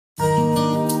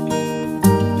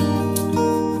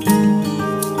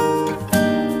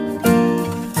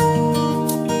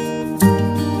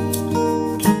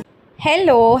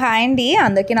Hello hi అండి,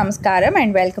 అందరికీ నమస్కారం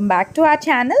and welcome back to our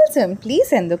channel simply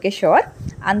Sindhu Kishore.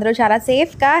 అందరూ చాలా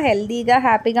సేఫ్గా, హెల్తీగా,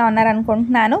 హ్యాపీగా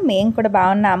ఉన్నారనుకుంటున్నాను. మేము కూడా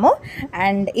బాగున్నాము.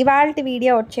 అండ్ ఇవాళ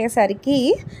వీడియో వచ్చేసరికి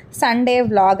సండే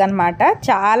వ్లాగ్ అనమాట.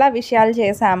 చాలా విషయాలు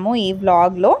చేశాము ఈ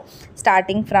వ్లాగ్లో.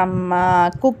 స్టార్టింగ్ ఫ్రమ్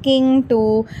కుకింగ్ టు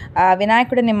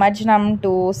వినాయకుడి నిమజ్జనం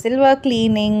టు సిల్వర్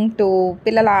క్లీనింగ్ టు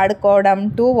పిల్లలు ఆడుకోవడం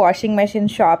టు వాషింగ్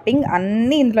మెషిన్ షాపింగ్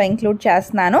అన్నీ ఇందులో ఇంక్లూడ్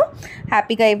చేస్తున్నాను.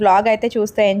 హ్యాపీగా ఈ వ్లాగ్ అయితే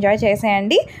చూస్తే ఎంజాయ్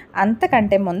చేసేయండి.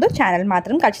 అంతకంటే ముందు ఛానల్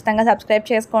మాత్రం ఖచ్చితంగా సబ్స్క్రైబ్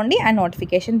చేసుకోండి అండ్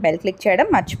నోటిఫికేషన్ బెల్ క్లిక్ చేయడం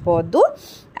మర్చిపోవద్దు.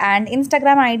 అండ్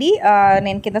ఇన్స్టాగ్రామ్ ఐడి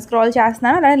నేను కింద స్క్రోల్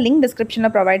చేస్తున్నాను, అలానే లింక్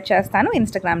డిస్క్రిప్షన్లో ప్రొవైడ్ చేస్తాను.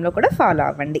 ఇన్స్టాగ్రామ్లో కూడా ఫాలో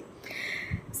అవ్వండి.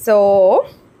 సో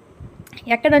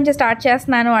ఎక్కడి నుంచి స్టార్ట్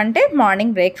చేస్తున్నాను అంటే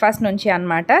మార్నింగ్ బ్రేక్ఫాస్ట్ నుంచి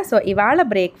అనమాట. సో ఇవాళ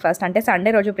బ్రేక్ఫాస్ట్ అంటే సండే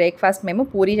రోజు బ్రేక్ఫాస్ట్ మేము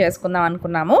పూరీ చేసుకుందాం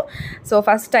అనుకున్నాము. సో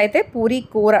ఫస్ట్ అయితే పూరీ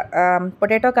కూర,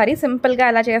 పొటాటో కర్రీ సింపుల్గా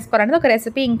ఎలా చేసుకోవాలంటే ఒక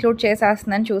రెసిపీ ఇంక్లూడ్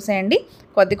చేసేస్తున్నాను, చూసేయండి.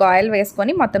 కొద్దిగా ఆయిల్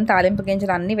వేసుకొని మొత్తం తాలింపు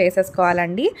గింజలు అన్నీ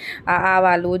వేసేసుకోవాలండి.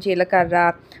 ఆవాలు, జీలకర్ర,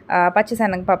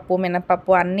 పచ్చిశనగపప్పు,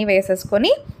 మినపప్పు అన్నీ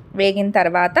వేసేసుకొని వేగిన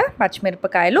తర్వాత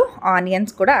పచ్చిమిరపకాయలు,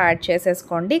 ఆనియన్స్ కూడా యాడ్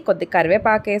చేసేసుకోండి. కొద్ది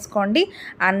కరివేపాకు వేసుకోండి.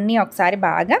 అన్నీ ఒకసారి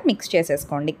బాగా మిక్స్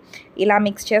చేసేసుకోండి. ఇలా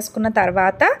మిక్స్ చేసుకున్న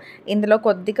తర్వాత ఇందులో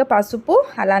కొద్దిగా పసుపు,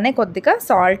 అలానే కొద్దిగా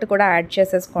సాల్ట్ కూడా యాడ్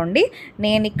చేసేసుకోండి.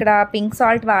 నేను ఇక్కడ పింక్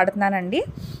సాల్ట్ వాడుతున్నానండి.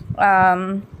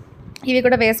 ఇవి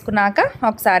కూడా వేసుకున్నాక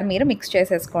ఒకసారి మీరు మిక్స్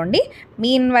చేసేసుకోండి.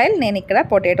 మీన్వైల్ నేను ఇక్కడ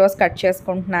పొటాటోస్ కట్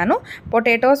చేసుకుంటున్నాను.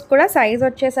 పొటాటోస్ కూడా సైజ్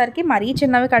వచ్చేసరికి మరీ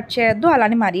చిన్నవి కట్ చేయొద్దు,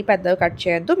 అలానే మరీ పెద్దవి కట్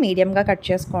చేయొద్దు, మీడియంగా కట్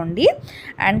చేసుకోండి.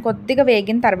 అండ్ కొద్దిగా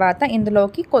వేగిన తర్వాత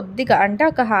ఇందులోకి కొద్దిగా అంటే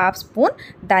ఒక హాఫ్ స్పూన్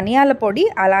ధనియాల పొడి,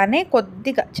 అలానే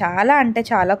కొద్దిగా చాలా అంటే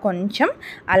చాలా కొంచెం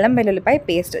అల్లం వెల్లుల్లిపాయ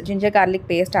paste, ginger garlic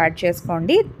paste add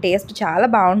చేసుకోండి. టేస్ట్ చాలా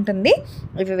బాగుంటుంది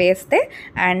ఇవి వేస్తే.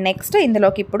 అండ్ నెక్స్ట్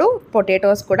ఇందులోకి ఇప్పుడు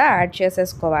పొటాటోస్ కూడా యాడ్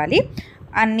చేసేసుకోవాలి.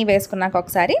 అన్నీ వేసుకున్నాక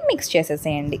ఒకసారి మిక్స్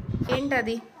చేసేసేయండి.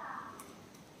 ఏంటది?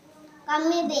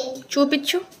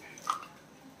 చూపించు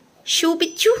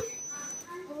చూపించు.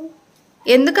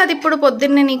 ఎందుకు అది ఇప్పుడు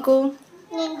పొద్దున్నే నీకు?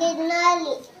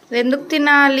 ఎందుకు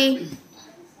తినాలి?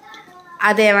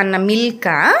 అదేమన్నా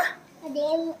మిల్కా?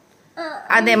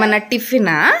 అదేమన్నా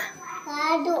టిఫినా?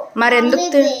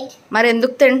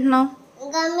 మరెందుకు తింటున్నావు?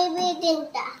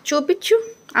 చూపించు,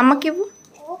 అమ్మకివ్వు.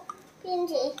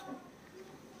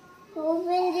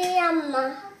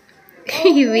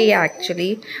 ఇవి యాక్చువల్లీ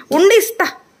ఉండిస్తా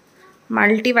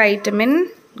మల్టీవైటమిన్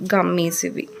గమ్మీస్.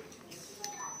 ఇవి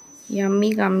యమ్మీ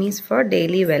గమ్మీస్ ఫర్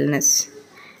డైలీ వెల్నెస్.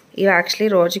 ఇవి యాక్చువల్లీ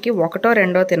రోజుకి ఒకటో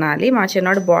రెండో తినాలి. మా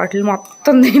చిన్నోడు బాటిల్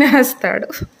మొత్తం తినేస్తాడు.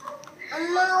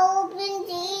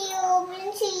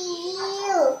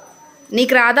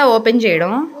 నీకు రాదా ఓపెన్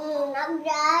చేయడం?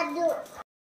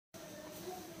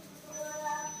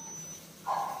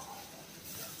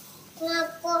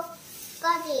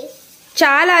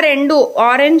 చాలా, రెండు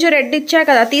ఆరెంజ్ రెడ్ ఇచ్చా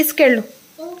కదా, తీసుకెళ్ళు.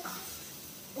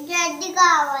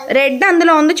 రెడ్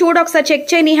అందులో ఉంది, చూడు ఒకసారి చెక్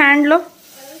చేయి. నీ హ్యాండ్లో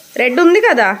రెడ్ ఉంది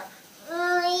కదా.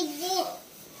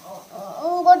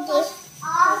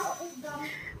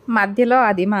 మధ్యలో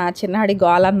అది మా చిన్నడి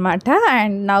గోల్ అనమాట.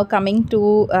 And now coming to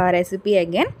recipe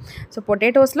again. So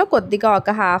పొటాటోస్లో కొద్దిగా ఒక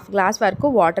హాఫ్ గ్లాస్ వరకు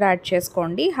వాటర్ యాడ్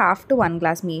చేసుకోండి. హాఫ్ టు 1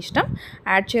 గ్లాస్ మీ ఇష్టం.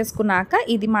 యాడ్ చేసుకున్నాక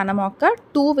ఇది మనం ఒక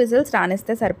 2 విజిల్స్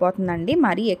రానిస్తే సరిపోతుందండి.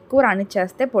 మరీ ఎక్కువ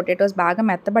రానిచ్చేస్తే పొటాటోస్ బాగా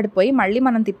మెత్తబడిపోయి మళ్ళీ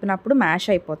మనం తిప్పినప్పుడు మ్యాష్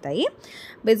అయిపోతాయి.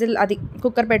 విజిల్ అది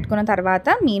కుక్కర్ పెట్టుకున్న తర్వాత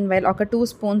మీన్వైల్ ఒక 2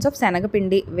 స్పూన్స్ ఆఫ్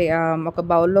శనగపిండి ఒక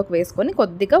బౌల్లోకి వేసుకొని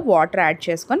కొద్దిగా వాటర్ యాడ్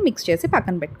చేసుకొని మిక్స్ చేసి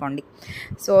పక్కన పెట్టుకోండి.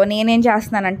 సో నేనేం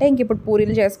చేస్తున్నానంటే ఇంక ఇప్పుడు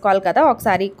పూరీలు చేసుకోవాలి కదా,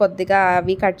 ఒకసారి కొద్దిగా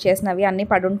అవి కట్ చేసినవి అన్నీ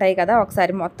పడుంటాయి కదా,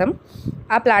 ఒకసారి మొత్తం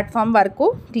ఆ ప్లాట్ఫామ్ వరకు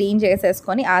క్లీన్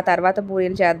చేసేసుకొని ఆ తర్వాత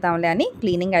పూరీలు చేద్దాంలే అని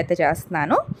క్లీనింగ్ అయితే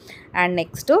చేస్తున్నాను. And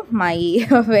next my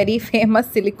very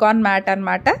famous silicon mat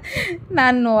అనమాట.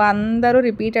 నన్ను అందరూ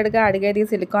రిపీటెడ్గా అడిగేది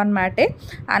సిలికాన్ మ్యాటే.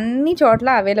 అన్ని చోట్ల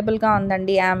అవైలబుల్గా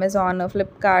ఉందండి. అమెజాన్,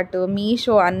 ఫ్లిప్కార్ట్,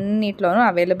 మీషో అన్నిట్లోనూ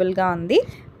అవైలబుల్గా ఉంది.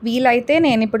 వీలైతే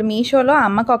నేను ఇప్పుడు మీషోలో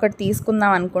అమ్మకు ఒకటి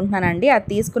తీసుకుందాం అనుకుంటున్నానండి. అది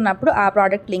తీసుకున్నప్పుడు ఆ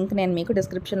ప్రోడక్ట్ లింక్ నేను మీకు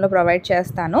డిస్క్రిప్షన్లో ప్రొవైడ్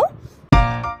చేస్తాను.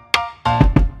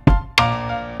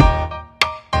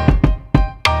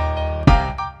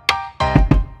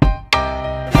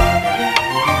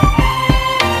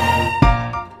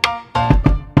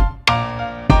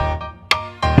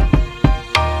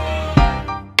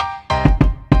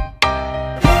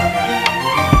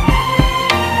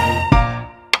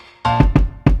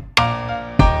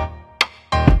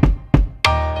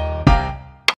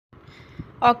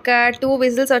 ఒక 2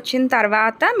 విజిల్స్ వచ్చిన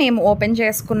తర్వాత మేము ఓపెన్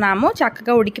చేసుకున్నాము.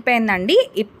 చక్కగా ఉడికిపోయిందండి.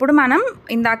 ఇప్పుడు మనం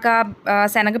ఇందాక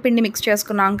శనగపిండి మిక్స్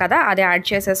చేసుకున్నాం కదా, అది యాడ్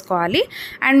చేసేసుకోవాలి.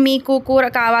 అండ్ మీకు కూర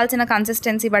కావాల్సిన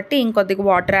కన్సిస్టెన్సీ బట్టి ఇంకొద్దిగా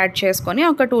వాటర్ యాడ్ చేసుకొని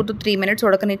ఒక 2 to 3 మినిట్స్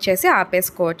ఉడకనిచ్చేసి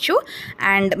ఆపేసుకోవచ్చు.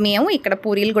 అండ్ మేము ఇక్కడ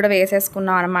పూరీలు కూడా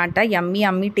వేసేసుకున్నాం అనమాట.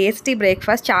 Yummy tasty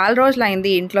breakfast. చాలా రోజులు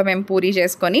అయింది ఇంట్లో మేము పూరీ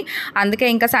చేసుకొని, అందుకే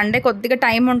ఇంకా సండే కొద్దిగా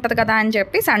టైం ఉంటుంది కదా అని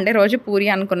చెప్పి సండే రోజు పూరీ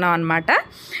అనుకున్నాం అనమాట.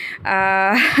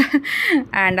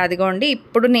 అండ్ అదిగోండి,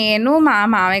 ఇప్పుడు నేను మా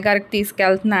మామయ్య గారికి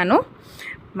తీసుకెళ్తున్నాను.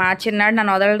 మా చిన్నాడు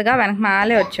నన్ను వదలడుగా వెనక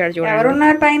మాలే వచ్చాడు. చూడండి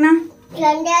ఎవరున్నారు పైన.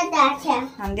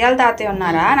 నంద్యాల తాతయ్య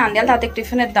ఉన్నారా? నంద్యాల తాతయ్యకి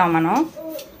టిఫిన్ ఇద్దాం మనం.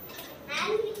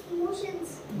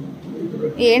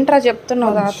 ఏంట్రా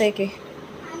చెప్తున్నావు తాతయ్యకి?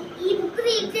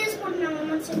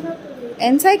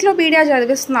 ఎన్సైక్లోపీడియా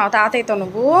చదివిస్తున్నావు తాతయ్యతో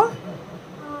నువ్వు?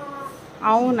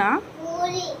 అవునా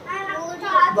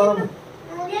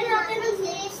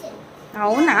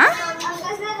అవునా?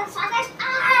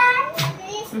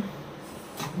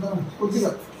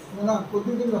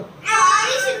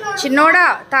 చిన్నోడా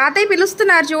తాతయ్య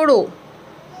పిలుస్తున్నారు చూడు,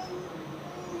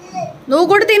 నువ్వు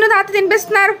కూడా తిను, తాతయ్య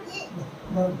తినిపిస్తున్నారు.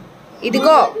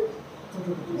 ఇదిగో.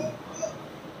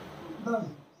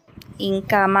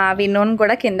 ఇంకా మా వినోని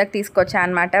కూడా కిందకి తీసుకొచ్చా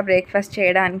అనమాట బ్రేక్ఫాస్ట్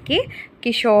చేయడానికి.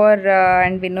 కిషోర్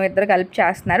అండ్ విను ఇద్దరు కలిపి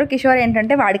చేస్తున్నారు. కిషోర్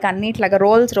ఏంటంటే వాడికి అన్నిట్లాగా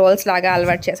రోల్స్ లాగా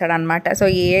అలవాటు చేశాడు అనమాట. సో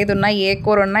ఏదున్నా, ఏ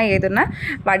కూర ఉన్నా ఏదున్నా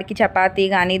వాడికి చపాతీ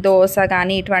కానీ దోశ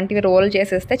కానీ ఇటువంటివి రోల్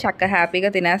చేసేస్తే చక్కగా హ్యాపీగా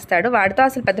తినేస్తాడు. వాడితో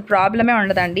అసలు పెద్ద ప్రాబ్లమే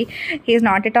ఉండదండి. He's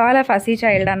not at all a Fasi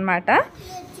child అనమాట.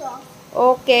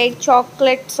 ఓకే,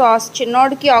 చాక్లెట్ సాస్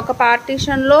చిన్నోడికి ఒక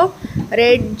పార్టీషన్లో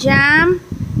రెడ్ జామ్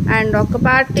అండ్ ఒక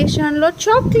పార్టీషన్లో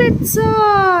చాక్లెట్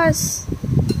సాస్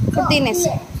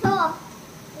తినేసి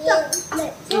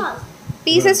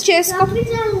పీసెస్ చేసుకో.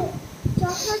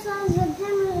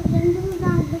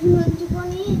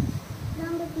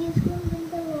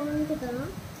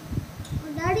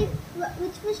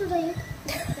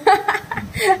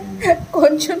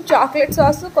 కొంచెం చాక్లెట్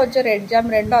సాస్ కొంచెం రెడ్ జామ్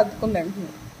రెండు అద్దుకుందండి.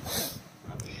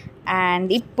 అండ్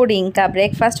ఇప్పుడు ఇంకా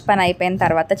బ్రేక్ఫాస్ట్ పని అయిపోయిన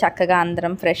తర్వాత చక్కగా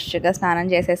అందరం ఫ్రెష్గా స్నానం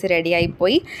చేసేసి రెడీ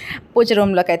అయిపోయి పూజ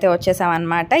రూమ్లోకి అయితే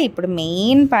వచ్చేసామన్నమాట. ఇప్పుడు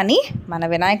మెయిన్ పని మన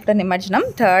వినాయకుడు నిమజ్జనం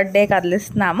 3rd డే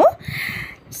కదిలిస్తున్నాము.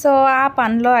 సో ఆ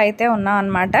పనిలో అయితే ఉన్నాం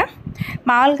అనమాట.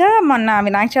 మామూలుగా మొన్న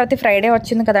వినాయక చవితి ఫ్రైడే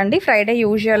వచ్చింది కదండి. ఫ్రైడే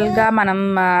యూజువల్గా మనం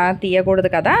తీయకూడదు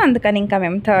కదా, అందుకని ఇంకా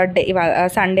మేము 3rd డే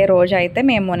సండే రోజు అయితే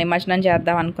మేము నిమజ్జనం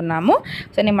చేద్దాం అనుకున్నాము.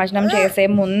 సో నిమజ్జనం చేసే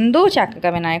ముందు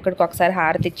చక్కగా వినాయకుడికి ఒకసారి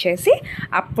హారతి ఇచ్చేసి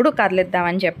అప్పుడు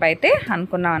కదిలిద్దామని చెప్పి అయితే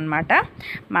అనుకున్నాం అనమాట.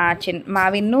 మా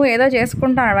విన్ను ఏదో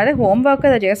చేసుకుంటాను, అదే హోంవర్క్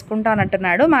ఏదో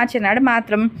చేసుకుంటానంటున్నాడు. మా చిన్నాడు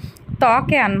మాత్రం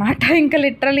తాకే అనమాట. ఇంకా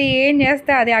లిటరలీ ఏం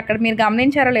చేస్తే అది. అక్కడ మీరు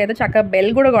గమనించారో లేదో చక్కగా బెల్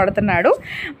కూడా కొడుతున్నాడు.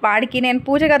 వాడికి నేను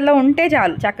పూజ గదిలో ఉంటే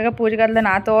చాలు, చక్కగా పూజ గదిలో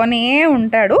నాతోనే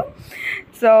ఉంటాడు.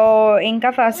 సో ఇంకా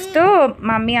ఫస్ట్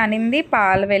మమ్మీ అనింది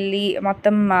పాలు వెళ్ళి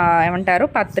మొత్తం ఏమంటారు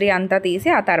పత్రి అంతా తీసి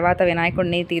ఆ తర్వాత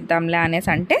వినాయకుడిని తీద్దాంలే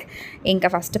అనేసి అంటే, ఇంకా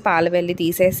ఫస్ట్ పాలు వెళ్ళి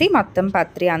తీసేసి మొత్తం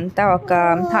పత్రి అంతా ఒక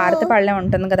హారతి పళ్ళెం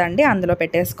ఉంటుంది కదండి అందులో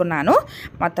పెట్టేసుకున్నాను.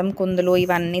 మొత్తం కుందులు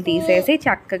ఇవన్నీ తీసేసి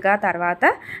చక్కగా తర్వాత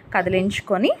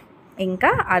కదిలించుకొని ఇంకా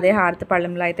అదే హారతి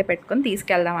పళ్ళెంలో అయితే పెట్టుకొని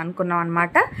తీసుకెళ్దాం అనుకున్నాం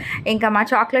అనమాట. ఇంకా మా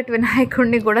చాక్లెట్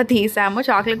వినాయకుడిని కూడా తీసాము.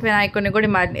 చాక్లెట్ వినాయకుడిని కూడా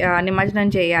నిమజ్జనం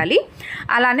చేయాలి.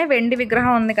 అలానే వెండి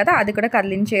విగ్రహం ఉంది కదా, అది కూడా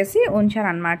కదిలించేసి ఉంచాను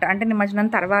అనమాట. అంటే నిమజ్జనం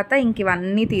తర్వాత ఇంక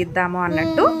ఇవన్నీ తీద్దాము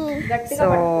అన్నట్టు. సో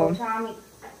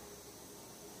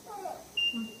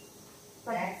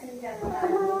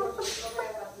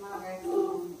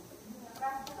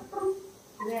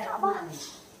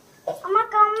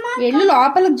వెళ్ళు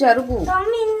లోపలికి జరుగు.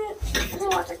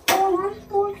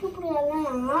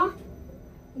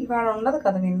 ఇవాళ ఉండదు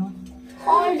కదా నిన్ను.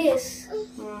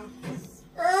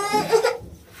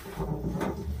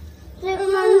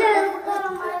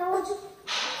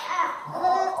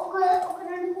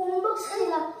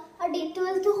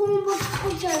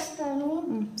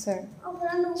 సరే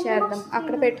చేద్దాం.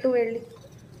 అక్కడ పెట్టు, వెళ్ళి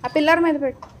ఆ పిల్లర్ మీద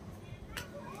పెట్టు.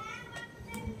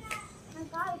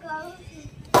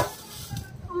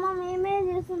 మేమే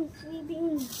చేసాం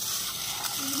స్వీపింగ్.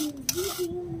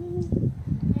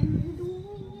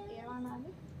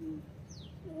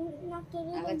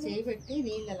 అలా చేయి పెట్టి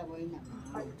నీళ్ళలో పోయినా.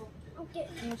 ఓకే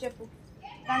నువ్వు చెప్పు.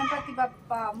 గణపతి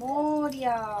బప్ప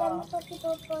మోరియా, గణపతి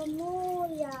బప్ప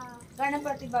మోరియా,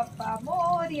 గణపతి బప్ప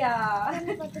మోరియా,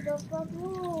 గణపతి బప్ప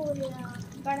మోరియా,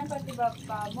 గణపతి బప్ప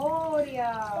మోరియా.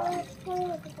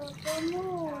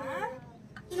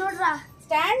 చూడరా,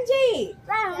 స్టాండ్ చేయి.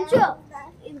 ఉంచు.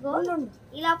 ఇదిగో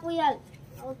ఇలా పోయాలి.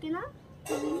 ఓకేనా?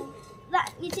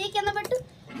 ఈ చెయ్యి కింద పెట్టు.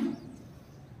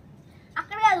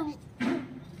 అక్కడ కాదు,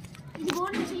 ఇదిగో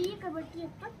చెయ్యి ఇక్కడ పెట్టి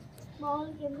చెప్తా.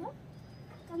 మామూలు కింద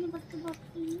గణపతి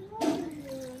బప్పి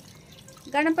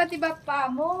గణపతి బప్ప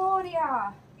మోరియా.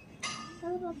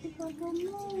 గణపతి బప్ప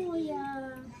మోరియా.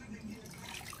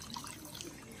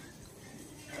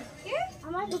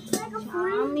 అమ్మ looks like a full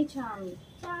చామి చామి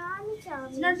చామి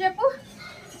చామి. చిన్నోడు చెప్పు.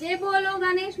 జై బోలో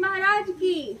గణేష్ మహారాజ్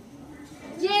కి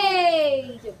జై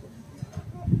చెప్పు.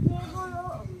 జై బోలో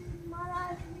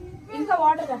మహారాజ్. ఇంకా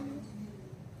వాటర్ దా,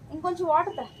 ఇంకొంచెం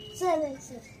వాటర్ దా. సరే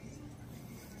సరే.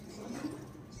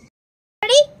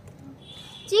 రెడీ?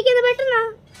 చీ కింద పెట్టునా,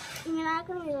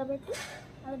 వినాయకుడు మీద పెట్టు.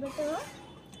 అది పెట్టు,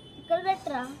 ఇక్కడ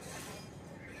పెట్టురా.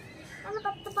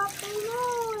 గణపతి బప్పి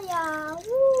మోరియా.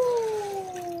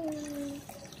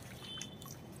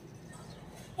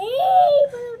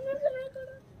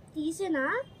 తీసేనా?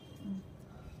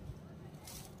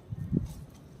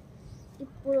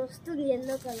 ఇప్పుడు వస్తుంది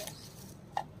ఎల్లో కలర్.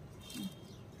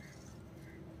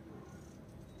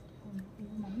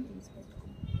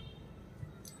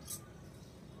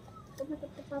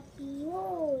 గణపతి బప్పి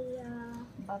మోరియా.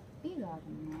 బప్పి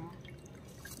కాదమ్మా,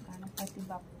 Ganapati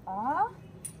Bappa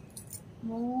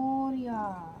Morya.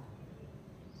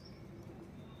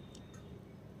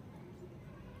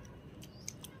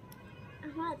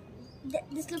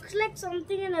 This looks like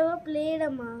something I never played,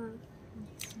 Amma.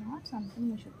 It's not something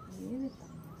you should play with.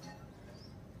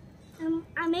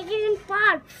 I make it in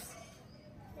parts.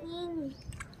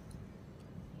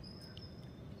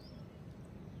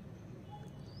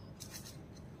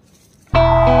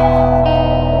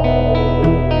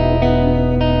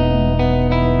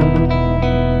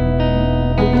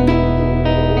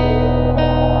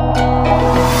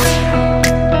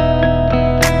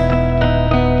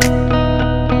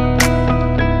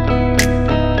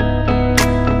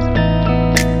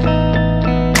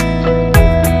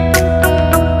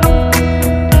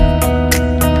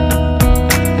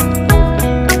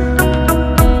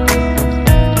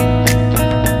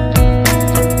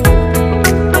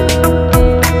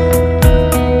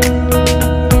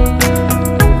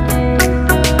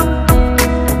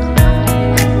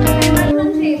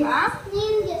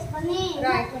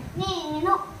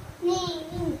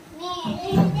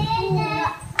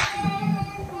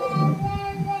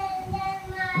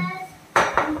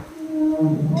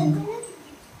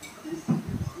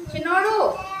 చిన్నోడు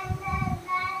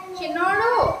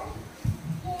చిన్నోడు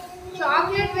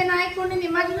చాక్లెట్ వినాయకుడిని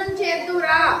నిమజ్జనం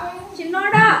చేద్దురా.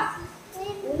 చిన్నోడా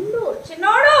ఉండు,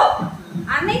 చిన్నోడు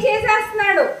అన్నీ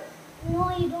చేసేస్తున్నాడు. No,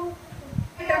 you don't.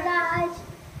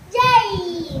 Jai.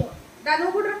 దాని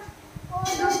కూడా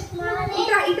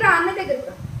ఇట్రా ఇట్రా అన్న దగ్గర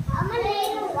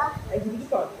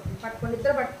పట్టుకోండి,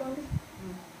 ఇద్దరు పట్టుకోండి.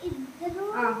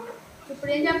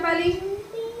 ఇప్పుడు ఏం చెప్పాలి?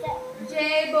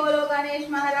 జై బోలో గణేష్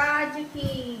మహారాజ్ కి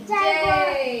జై.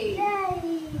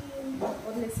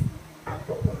 వదిలేసి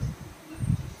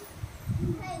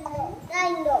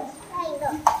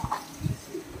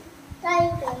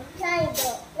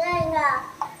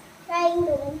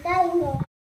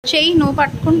చెయ్యి నువ్వు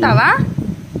పట్టుకుంటావా?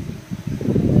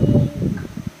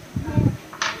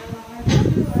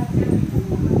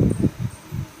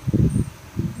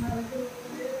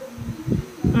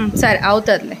 సరే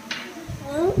అవుతుందిలే.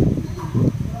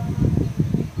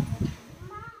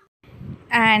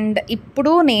 అండ్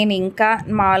ఇప్పుడు నేను ఇంకా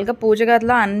మామూలుగా పూజ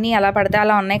గదిలో అన్నీ ఎలా పడితే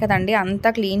అలా ఉన్నాయి కదండి, అంతా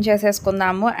క్లీన్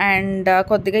చేసేసుకుందాము. అండ్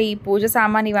కొద్దిగా ఈ పూజ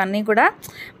సామాన్ ఇవన్నీ కూడా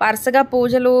వరుసగా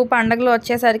పూజలు పండుగలు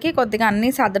వచ్చేసరికి కొద్దిగా అన్నీ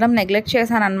సర్దడం నెగ్లెక్ట్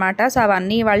చేశాను అనమాట. సో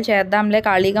అవన్నీ ఇవాళ చేద్దాంలే,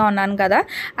 ఖాళీగా ఉన్నాను కదా.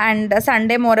 అండ్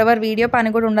సండే మోరోవర్ వీడియో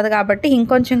పని కూడా ఉండదు కాబట్టి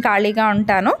ఇంకొంచెం ఖాళీగా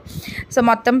ఉంటాను. సో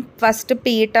మొత్తం ఫస్ట్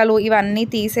పీటలు ఇవన్నీ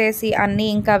తీసేసి అన్నీ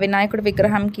ఇంకా వినాయకుడి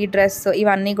విగ్రహంకి డ్రెస్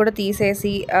ఇవన్నీ కూడా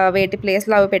తీసేసి వేటి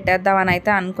ప్లేస్లో అవి పెట్టేద్దామని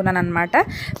అయితే అనుకున్నాను అనమాట.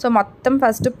 సో మొత్తం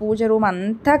ఫస్ట్ పూజ రూమ్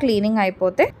అంతా క్లీనింగ్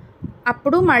అయిపోతే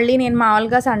అప్పుడు మళ్ళీ నేను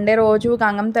మామూలుగా సండే రోజు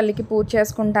గంగమ్మ తల్లికి పూజ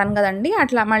చేసుకుంటాను కదండి,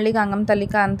 అట్లా మళ్ళీ గంగమ్మ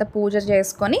తల్లికి అంత పూజ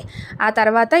చేసుకొని ఆ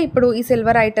తర్వాత ఇప్పుడు ఈ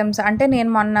సిల్వర్ ఐటమ్స్ అంటే నేను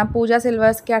మొన్న పూజా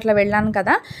సిల్వర్స్కి అట్లా వెళ్ళాను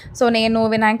కదా. సో నేను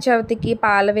వినాయక చవితికి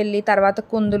పాలవెల్లి తర్వాత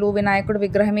కుందులు వినాయకుడు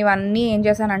విగ్రహం ఇవన్నీ ఏం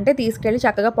చేశానంటే తీసుకెళ్ళి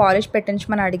చక్కగా పాలిష్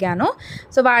పెట్టించమని అడిగాను.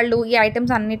 సో వాళ్ళు ఈ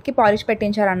ఐటమ్స్ అన్నిటికీ పాలిష్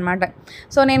పెట్టించారనమాట.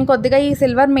 సో నేను కొద్దిగా ఈ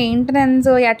సిల్వర్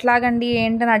మెయింటెనెన్స్ ఎట్లాగండి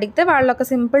ఏంటని అడిగితే వాళ్ళు ఒక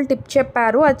సింపుల్ టిప్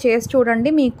చెప్పారు, అది చేసి చూడండి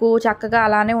మీకు చక్కగా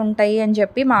అలానే ఉంటాయి అని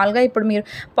చెప్పి. మామూలుగా ఇప్పుడు మీరు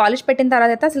పాలిష్ పెట్టిన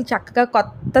తర్వాత అయితే అసలు చక్కగా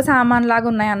కొత్త సామాన్ లాగా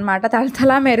ఉన్నాయి అన్నమాట,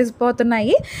 తలతలా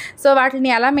మెరిసిపోతున్నాయి. సో వాటిని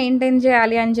ఎలా మెయింటైన్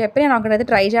చేయాలి అని చెప్పి నేను ఒకటైతే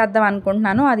ట్రై చేద్దాం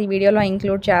అనుకుంటున్నాను, అది వీడియోలో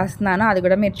ఇంక్లూడ్ చేస్తున్నాను, అది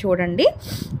కూడా మీరు చూడండి.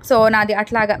 సో నాది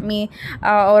అట్లాగా మీ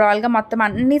ఓవరాల్గా మొత్తం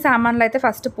అన్ని సామాన్లు అయితే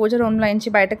ఫస్ట్ పూజ రూమ్లో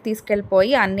నుంచి బయటకు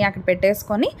తీసుకెళ్ళిపోయి అన్నీ అక్కడ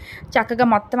పెట్టేసుకొని చక్కగా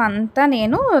మొత్తం అంతా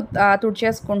నేను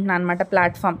తుడిచేసుకుంటున్నాను అనమాట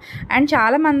ప్లాట్ఫామ్. అండ్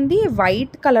చాలామంది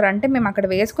వైట్ కలర్ అంటే మేము అక్కడ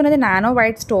వేసుకునేది నానో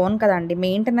వైట్ స్టోన్ కదండి,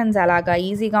 మెయింటెనెన్స్ మెయింటెనెన్స్ అలాగా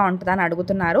ఈజీగా ఉంటుందని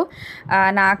అడుగుతున్నారు.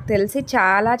 నాకు తెలిసి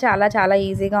చాలా చాలా చాలా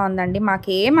ఈజీగా ఉందండి.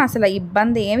 మాకేం అసలు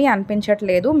ఇబ్బంది ఏమీ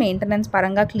అనిపించట్లేదు. మెయింటెనెన్స్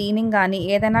పరంగా క్లీనింగ్ కానీ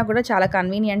ఏదైనా కూడా చాలా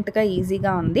కన్వీనియంట్గా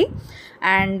ఈజీగా ఉంది.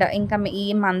 అండ్ ఇంకా ఈ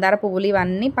మందార పువ్వులు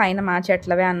ఇవన్నీ పైన మా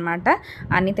చెట్లవే అనమాట.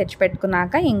 అన్నీ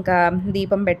తెచ్చిపెట్టుకున్నాక ఇంకా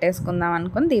దీపం పెట్టేసుకుందాం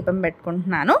అనుకుని దీపం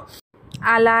పెట్టుకుంటున్నాను.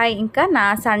 అలా ఇంకా నా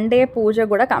సండే పూజ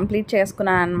కూడా కంప్లీట్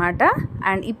చేసుకున్నాను అనమాట.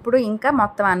 అండ్ ఇప్పుడు ఇంకా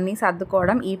మొత్తం అన్నీ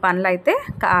సర్దుకోవడం ఈ పనులు అయితే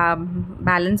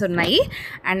బ్యాలెన్స్ ఉన్నాయి.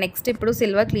 అండ్ నెక్స్ట్ ఇప్పుడు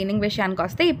సిల్వర్ క్లీనింగ్ విషయానికి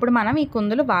వస్తే ఇప్పుడు మనం ఈ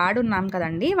కుందులు వాడున్నాం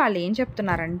కదండి. వాళ్ళు ఏం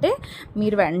చెప్తున్నారంటే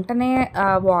మీరు వెంటనే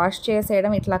వాష్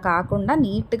చేసేయడం ఇట్లా కాకుండా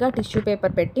నీట్గా టిష్యూ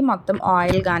పేపర్ పెట్టి మొత్తం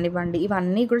ఆయిల్ కానివ్వండి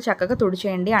ఇవన్నీ కూడా చక్కగా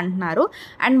తుడిచేయండి అంటున్నారు.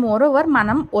 అండ్ మోర్ ఓవర్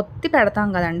మనం ఒత్తి పెడతాం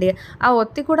కదండి, ఆ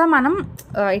ఒత్తి కూడా మనం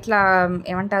ఇట్లా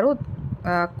ఏమంటారు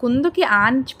కుందుకి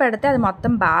ఆంచి పెడితే అది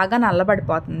మొత్తం బాగా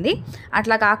నల్లబడిపోతుంది.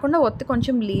 అట్లా కాకుండా ఒత్తి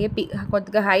కొంచెం లేపి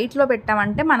కొద్దిగా హైట్లో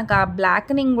పెట్టామంటే మనకు ఆ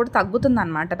బ్లాక్నింగ్ కూడా తగ్గుతుంది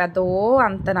అనమాట. పెద్ద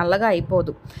అంత నల్లగా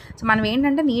అయిపోదు. సో మనం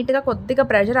ఏంటంటే నీట్గా కొద్దిగా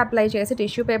ప్రెషర్ అప్లై చేసి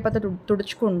టిష్యూ పేపర్తో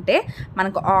తుడుచుకుంటే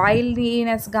మనకు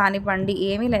ఆయిలీనెస్ కానివ్వండి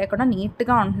ఏమీ లేకుండా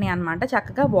నీట్గా ఉంటున్నాయి అనమాట.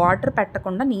 చక్కగా వాటర్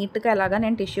పెట్టకుండా నీట్గా ఎలాగా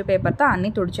నేను టిష్యూ పేపర్తో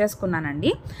అన్నీ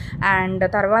తుడిచేసుకున్నానండి. అండ్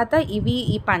తర్వాత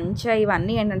ఈ పంచ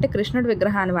ఇవన్నీ ఏంటంటే కృష్ణుడి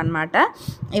విగ్రహాలు అనమాట.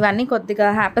 ఇవన్నీ కొద్దిగా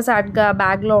హ్యాపీసాట్గా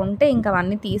బ్యాగ్లో ఉంటే ఇంకా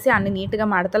అవన్నీ తీసి అన్ని నీట్గా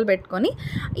మడతలు పెట్టుకొని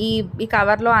ఈ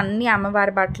కవర్లో అన్ని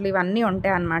అమ్మవారి బట్టలు ఇవన్నీ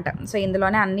ఉంటాయి అన్నమాట. సో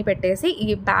ఇందులోనే అన్నీ పెట్టేసి ఈ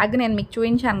బ్యాగ్ నేను మీకు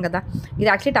చూపించాను కదా, ఇది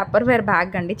యాక్చువల్లీ టప్పర్ వేర్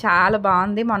బ్యాగ్ అండి. చాలా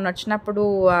బాగుంది. మొన్న వచ్చినప్పుడు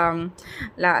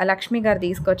లక్ష్మి గారు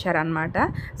తీసుకొచ్చారనమాట.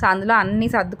 సో అందులో అన్నీ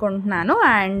సర్దుకుంటున్నాను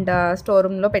అండ్ స్టోర్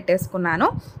రూమ్లో పెట్టేసుకున్నాను.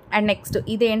 అండ్ నెక్స్ట్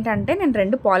ఇదేంటంటే నేను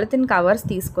 2 పాలిథిన్ కవర్స్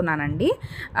తీసుకున్నానండి.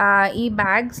 ఈ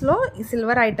బ్యాగ్స్లో ఈ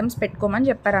సిల్వర్ ఐటమ్స్ పెట్టుకోమని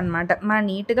చెప్పారనమాట. మనం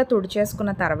నీట్గా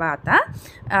తుడిచేసుకున్న తర్వాత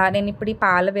నేను ఇప్పుడు ఈ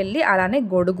పాలవెల్లి అలానే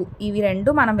గొడుగు ఇవి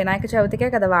 2 మనం వినాయక చవితికే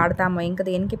కదా వాడతాము, ఇంకా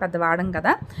దేనికి పెద్ద వాడం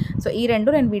కదా. సో ఈ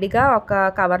 2 నేను విడిగా ఒక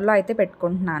కవర్లో అయితే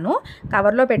పెట్టుకుంటున్నాను.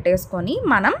 కవర్లో పెట్టేసుకొని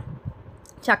మనం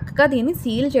చక్కగా దీన్ని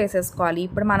సీల్ చేసేసుకోవాలి.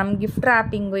 ఇప్పుడు మనం గిఫ్ట్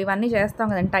ర్యాపింగ్ ఇవన్నీ చేస్తాం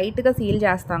కదండి, టైట్గా సీల్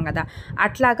చేస్తాం కదా,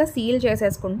 అట్లాగా సీల్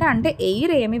చేసేసుకుంటే అంటే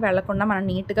ఎయిర్ ఏమీ వెళ్లకుండా మనం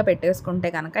నీట్గా పెట్టేసుకుంటే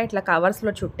కనుక ఇట్లా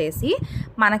కవర్స్లో చుట్టేసి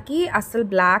మనకి అస్సలు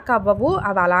బ్లాక్ అవ్వవు.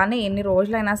 అవి అలానే ఎన్ని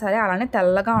రోజులైనా సరే అలానే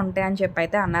తెల్లగా ఉంటాయి అని చెప్పి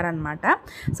అయితే అన్నారనమాట.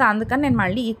 సో అందుకని నేను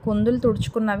మళ్ళీ ఈ కుందులు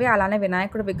తుడుచుకున్నవి అలానే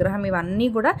వినాయకుడి విగ్రహం ఇవన్నీ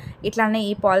కూడా ఇట్లానే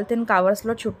ఈ పాలిథిన్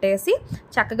కవర్స్లో చుట్టేసి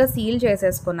చక్కగా సీల్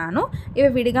చేసేసుకున్నాను.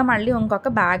 ఇవి విడిగా మళ్ళీ ఇంకొక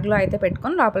బ్యాగ్లో అయితే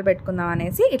పెట్టుకొని లోపల పెట్టుకుందాం అనేసి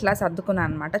ఇట్లా సర్దుకున్నాను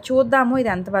అనమాట. చూద్దాము ఇది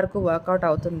ఎంతవరకు వర్కౌట్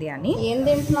అవుతుంది అని. ఏం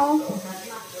తింటున్నావు?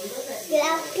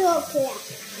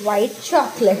 White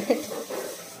chocolate,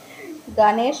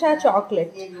 Ganesha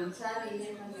chocolate.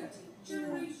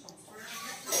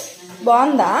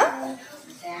 బాగుందా?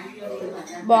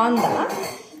 బాగుందా?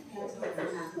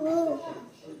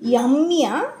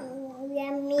 యమ్మీయా?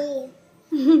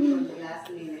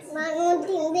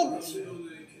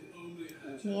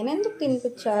 నేనెందుకు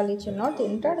తినిపించాలి? చిన్నోడు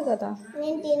తింటాడు కదా.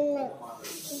 నేను తిన్నా.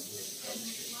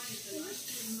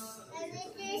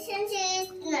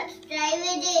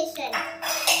 రైల్వే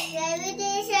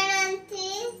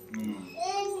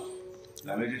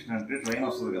అంటే ట్రైన్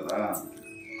వస్తుంది కదా.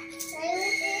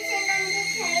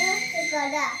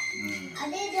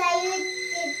 అదే రైల్వే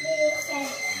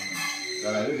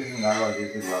స్టేషన్ కావాలి,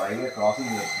 రైల్వే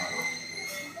క్రాసింగ్ చేస్తున్నారు.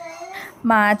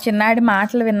 మా చిన్నాడి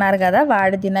మాటలు విన్నారు కదా,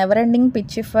 వాడిది నెవర్ ఎండింగ్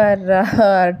పిచ్చి ఫర్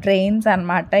ట్రైన్స్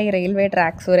అనమాట. ఈ railway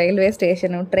tracks, railway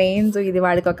station, trains ఇది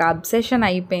వాడికి ఒక అబ్సెషన్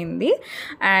అయిపోయింది.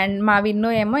 అండ్ మా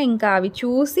విన్ను ఏమో ఇంకా అవి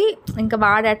చూసి ఇంకా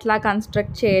వాడు ఎట్లా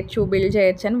కన్స్ట్రక్ట్ చేయొచ్చు, బిల్డ్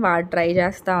చేయొచ్చు అని వాడు ట్రై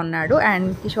చేస్తూ ఉన్నాడు. అండ్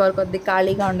కిషోర్ కొద్దిగా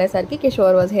ఖాళీగా ఉండేసరికి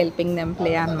Kishore was helping them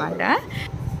play అనమాట.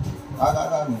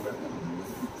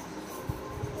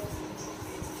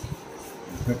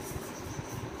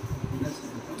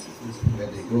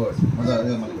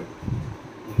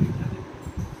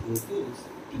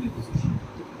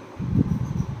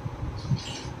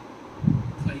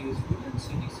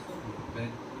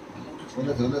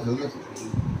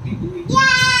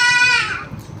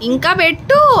 ఇంకా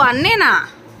పెట్టు అన్నేనా,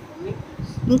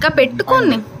 ఇంకా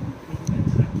పెట్టుకోండి.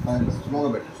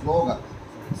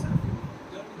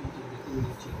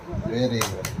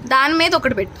 దాని మీద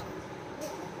ఒకటి పెట్టు.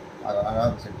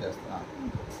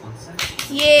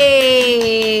 ఏ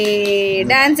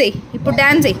డాన్స్ అయ్యి, ఇప్పుడు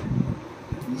డాన్స్ అయ్యి.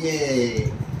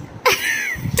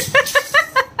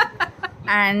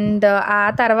 అండ్ ఆ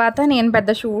తర్వాత నేను పెద్ద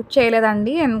షూట్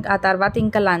చేయలేదండి. ఆ తర్వాత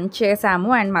ఇంకా లంచ్ చేసాము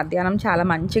అండ్ మధ్యాహ్నం చాలా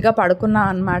మంచిగా పడుకున్నాం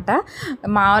అనమాట.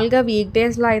 మామూలుగా వీక్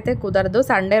డేస్లో అయితే కుదరదు,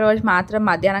 సండే రోజు మాత్రం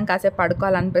మధ్యాహ్నం కాసేపు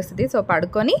పడుకోవాలనిపిస్తుంది. సో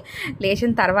పడుకొని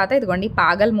లేచిన తర్వాత ఇదిగోండి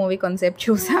పాగల్ మూవీ కొంతసేపు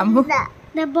చూసాము.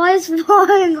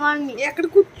 ఎక్కడ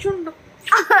కూర్చుండు?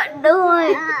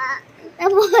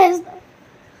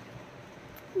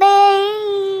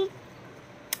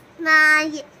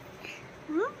 నాయి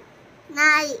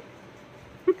నాయి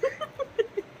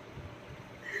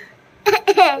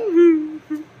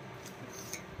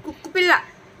కుక్కు పిల్ల.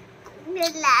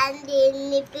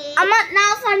 అమ్మ నా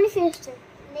ఫన్నీ ఫేస్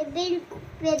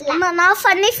అమ్మ నా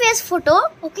ఫన్నీ ఫేస్ ఫోటో.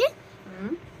 ఓకే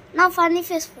నా ఫన్నీ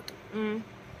ఫేస్ ఫోటో.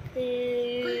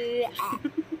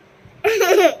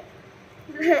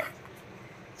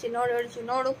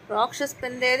 చిన్నోడు రాక్షస్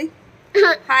పెందేది.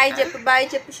 హాయ్ చెప్పు, బాయ్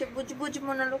చెప్పు, బుజ్జు బుజ్జు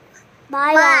మునలు.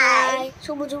 Bye bye.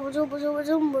 శుభ శుభ శుభ శుభ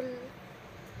శుభ.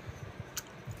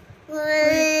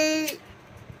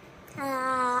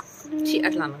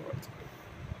 అట్లా అనకూడదు.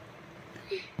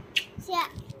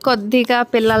 కొద్దిగా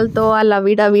పిల్లలతో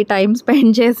లవి టైం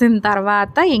స్పెండ్ చేసిన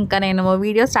తర్వాత ఇంకా నేను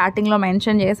వీడియో స్టార్టింగ్లో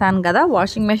మెన్షన్ చేశాను కదా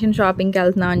వాషింగ్ మెషిన్ షాపింగ్కి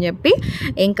వెళ్తున్నాం అని చెప్పి,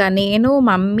 ఇంకా నేను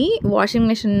మమ్మీ వాషింగ్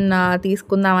మెషిన్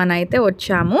తీసుకుందామని అయితే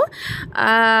వచ్చాము.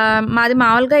 మాది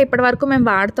మామూలుగా ఇప్పటివరకు మేము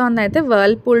వాడుతోంది అయితే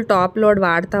వర్ల్పూల్ టాప్ లోడ్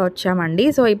వాడుతూ వచ్చామండి.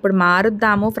 సో ఇప్పుడు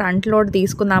మారుద్దాము, ఫ్రంట్ లోడ్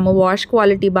తీసుకుందాము, వాష్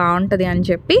క్వాలిటీ బాగుంటుంది అని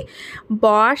చెప్పి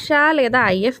బాషా లేదా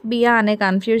ఐఎఫ్బియా అనే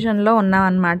కన్ఫ్యూజన్లో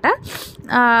ఉన్నామన్నమాట.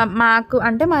 మాకు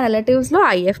అంటే మా రిలేటివ్స్లో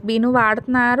ఐఎఫ్బీను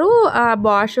వాడుతున్నారు,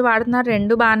 బాష్ వాడుతున్నారు,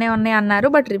 రెండు బాగానే ఉన్నాయి అన్నారు.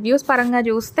 బట్ రివ్యూస్ పరంగా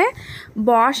చూస్తే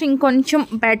బాష్ ఇంకొంచెం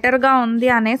బెటర్గా ఉంది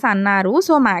అనేసి అన్నారు.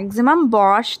 సో మ్యాక్సిమం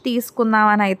బాష్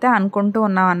తీసుకుందామని అయితే అనుకుంటూ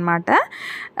ఉన్నాం అనమాట.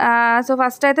 సో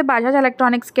ఫస్ట్ అయితే బజాజ్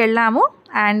ఎలక్ట్రానిక్స్కి వెళ్ళాము.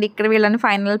 అండ్ ఇక్కడ వీళ్ళని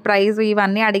ఫైనల్ ప్రైస్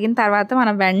ఇవన్నీ అడిగిన తర్వాత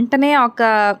మనం వెంటనే ఒక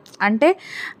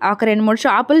 2-3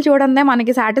 షాపులు చూడందే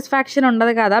మనకి సాటిస్ఫాక్షన్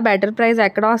ఉండదు కదా, బెటర్ ప్రైస్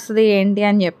ఎక్కడ వస్తుంది ఏంటి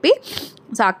అని చెప్పి.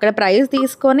 సో అక్కడ ప్రైస్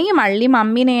తీసుకొని మళ్ళీ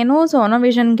మమ్మీ నేను సోనో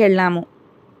విజన్కి వెళ్ళాము.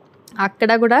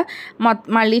 అక్కడ కూడా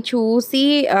మళ్ళీ చూసి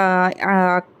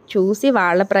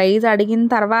వాళ్ళ ప్రైస్ అడిగిన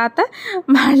తర్వాత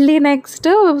మళ్ళీ నెక్స్ట్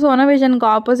సోనో విజన్కి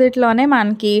ఆపోజిట్లోనే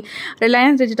మనకి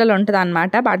రిలయన్స్ డిజిటల్ ఉంటుంది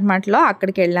అనమాట, బట్మాట్లో.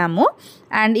 అక్కడికి వెళ్ళాము.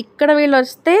 అండ్ ఇక్కడ వీళ్ళు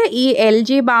వస్తే ఈ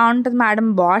ఎల్జీ బాగుంటుంది మేడం,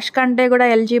 బాష్ కంటే కూడా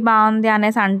ఎల్జీ బాగుంది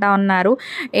అనేసి అంటా ఉన్నారు.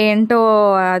 ఏంటో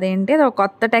అదేంటి ఒక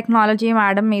కొత్త టెక్నాలజీ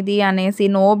మేడం ఇది అనేసి,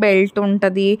 నో బెల్ట్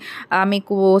ఉంటుంది,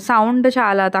 మీకు సౌండ్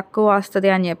చాలా తక్కువ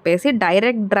వస్తుంది అని చెప్పేసి,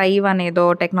 డైరెక్ట్ డ్రైవ్ అనేదో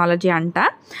టెక్నాలజీ అంట.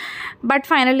 బట్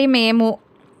ఫైనల్లీ మేము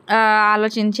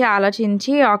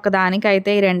ఆలోచించి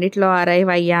ఒకదానికైతే ఈ రెండిట్లో అరైవ్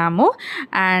అయ్యాము.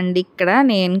 అండ్ ఇక్కడ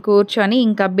నేను కూర్చొని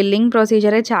ఇంకా బిల్లింగ్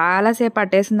ప్రొసీజరే చాలాసేపు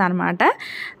పట్టేసింది అనమాట.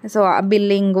 సో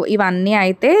బిల్లింగ్ ఇవన్నీ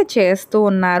అయితే చేస్తూ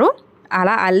ఉన్నారు.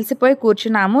 అలా అలసిపోయి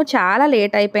కూర్చున్నాము. చాలా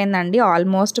లేట్ అయిపోయిందండి.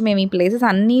 ఆల్మోస్ట్ మేము ఈ ప్లేసెస్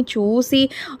అన్నీ చూసి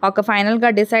ఒక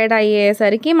ఫైనల్గా డిసైడ్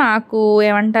అయ్యేసరికి మాకు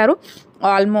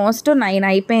ఆల్మోస్ట్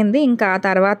 9 అయిపోయింది. ఇంకా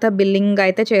తర్వాత బిల్లింగ్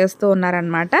అయితే చేస్తూ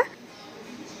ఉన్నారనమాట.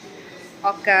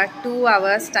 ఒక 2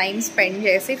 hours టైం స్పెండ్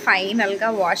చేసి ఫైనల్గా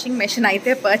వాషింగ్ మెషిన్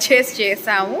అయితే పర్చేస్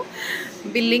చేసాము.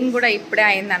 బిల్లింగ్ కూడా ఇప్పుడే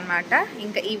అయిందనమాట.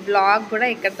 ఇంకా ఈ వ్లాగ్ కూడా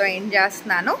ఇక్కడితో ఎండ్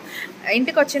చేస్తున్నాను.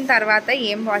 ఇంటికి వచ్చిన తర్వాత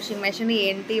ఏం వాషింగ్ మెషిన్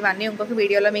ఏంటి ఇవన్నీ ఇంకొక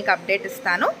వీడియోలో మీకు అప్డేట్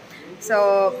ఇస్తాను. సో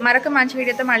మరొక మంచి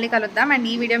వీడియోతో మళ్ళీ కలుద్దాం. అండ్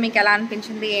ఈ వీడియో మీకు ఎలా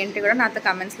అనిపించింది ఏంటి కూడా నాతో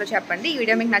కమెంట్స్లో చెప్పండి. ఈ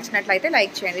వీడియో మీకు నచ్చినట్లయితే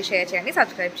లైక్ చేయండి, షేర్ చేయండి,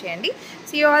 సబ్స్క్రైబ్ చేయండి.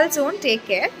 See you all soon. Take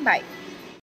care. Bye.